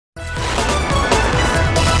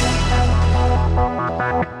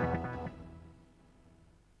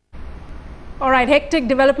right, hectic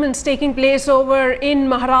developments taking place over in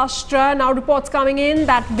Maharashtra. Now reports coming in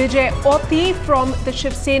that Vijay Auti from the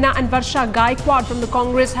Shiv Sena and Varsha Gaikwad from the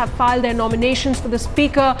Congress have filed their nominations for the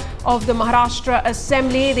Speaker of the Maharashtra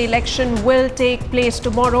Assembly. The election will take place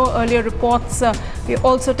tomorrow. Earlier reports, we're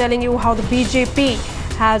also telling you how the BJP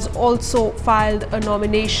has also filed a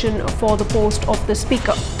nomination for the post of the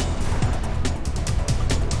Speaker.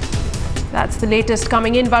 That's the latest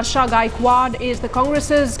coming in. Varsha Gaikwad is the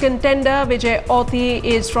Congress's contender. Vijay Auti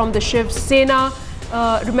is from the Shiv Sena.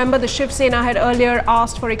 Remember, the Shiv Sena had earlier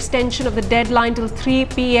asked for extension of the deadline till 3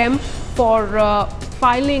 p.m. for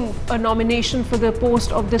filing a nomination for the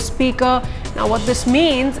post of the Speaker. Now, what this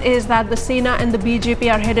means is that the Sena and the BJP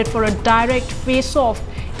are headed for a direct face-off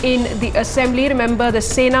in the Assembly. Remember, the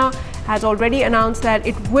Sena has already announced that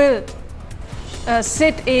it will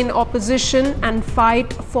sit in opposition and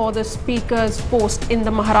fight for the Speaker's post in the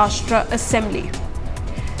Maharashtra Assembly.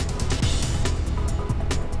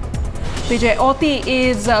 Vijay Auti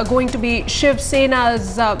is going to be Shiv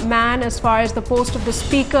Sena's man as far as the post of the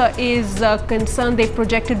Speaker is concerned. They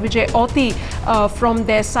projected Vijay Auti from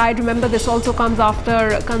their side. Remember, this also comes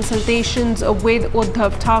after consultations with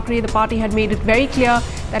Uddhav Thackeray. The party had made it very clear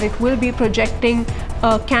that it will be projecting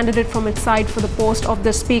a candidate from its side for the post of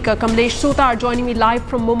the Speaker. Kamlesh Sutar joining me live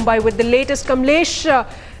from Mumbai with the latest. Kamlesh,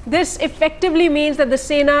 this effectively means that the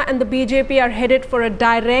Sena and the BJP are headed for a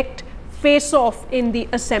direct face-off in the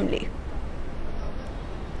Assembly.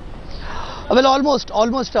 Well,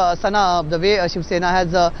 almost, Sana, the way Shiv Sena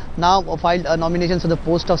has now filed nominations for the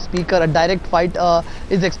post of Speaker, a direct fight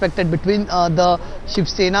is expected between the Shiv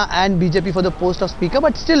Sena and BJP for the post of Speaker.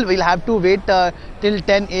 But still, we'll have to wait till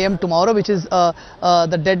 10 a.m. tomorrow, which is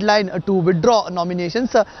the deadline to withdraw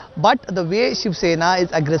nominations. But the way Shiv Sena is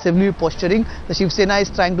aggressively posturing, the Shiv Sena is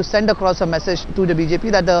trying to send across a message to the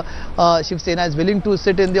BJP that the Shiv Sena is willing to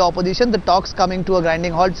sit in the opposition. The talks coming to a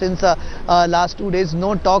grinding halt since last 2 days.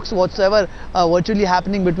 No talks whatsoever virtually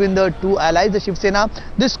happening between the two allies, the Shiv Sena.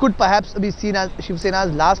 This could perhaps be seen as Shiv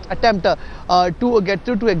Sena's last attempt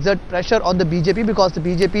to exert pressure on the BJP, because the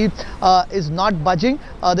BJP is not budging.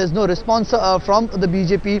 There's no response from the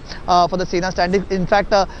BJP for the Sena standing. In fact,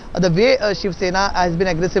 the way Shiv Sena has been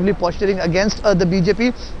aggressively posturing against the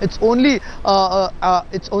BJP, it's only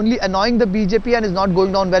annoying the BJP and is not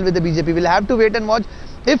going down well with the BJP. We'll have to wait and watch.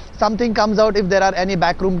 If something comes out, if there are any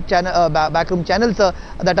backroom channels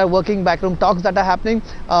that are working, backroom talks that are happening,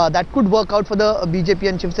 that could work out for the BJP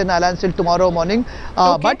and Shiv Sena alliance till tomorrow morning.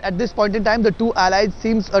 Okay. But at this point in time, the two allies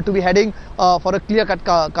seems to be heading for a clear-cut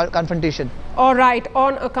confrontation. All right,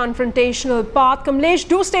 on a confrontational path. Kamlesh,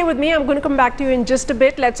 do stay with me. I'm going to come back to you in just a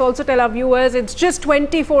bit. Let's also tell our viewers it's just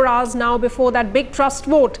 24 hours now before that big trust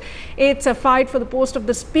vote. It's a fight for the post of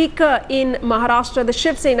the Speaker in Maharashtra. The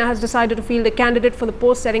Shiv Sena has decided to field a candidate for the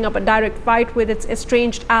post, setting up a direct fight with its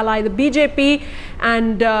estranged ally, the BJP.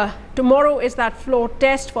 And tomorrow is that floor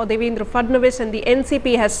test for Devendra Fadnavis, and the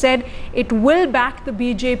NCP has said it will back the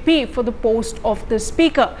BJP for the post of the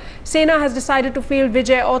Speaker. Sena has decided to field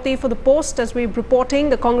Vijay Auti for the post, as we're reporting.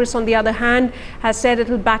 The Congress, on the other hand, has said it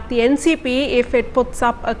will back the NCP if it puts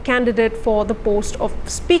up a candidate for the post of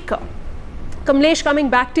Speaker. Kamlesh, coming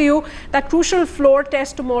back to you, that crucial floor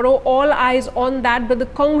test tomorrow, all eyes on that. But the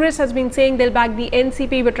Congress has been saying they'll back the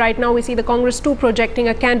NCP, but right now we see the Congress too projecting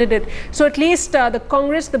a candidate. So at least the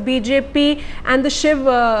Congress, the BJP and the Shiv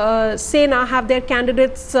Sena have their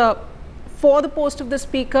candidates for the post of the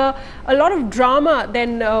Speaker. A lot of drama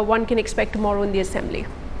then one can expect tomorrow in the Assembly.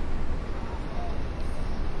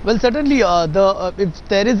 Well, certainly, if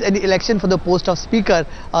there is any election for the post of Speaker,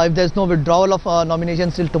 if there is no withdrawal of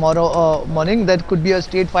nominations till tomorrow morning, there could be a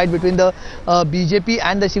straight fight between the BJP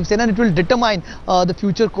and the Shiv Sena, and it will determine the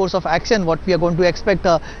future course of action, what we are going to expect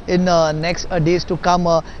in next days to come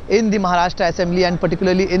in the Maharashtra Assembly, and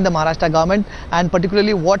particularly in the Maharashtra government, and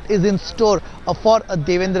particularly what is in store for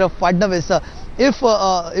Devendra Fadnavis. If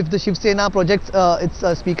the Shiv Sena projects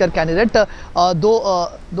its Speaker candidate, though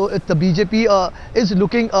if the BJP is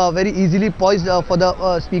looking very easily poised for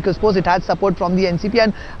the Speaker's post, it has support from the NCP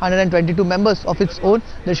and 122 members of its own.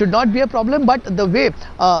 There should not be a problem, but the way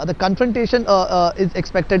the confrontation is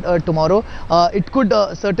expected tomorrow, it could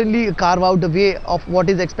certainly carve out the way of what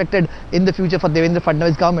is expected in the future for Devendra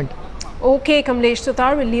Fadnavis government. Okay, Kamlesh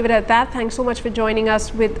Sutar, we'll leave it at that. Thanks so much for joining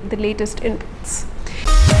us with the latest inputs.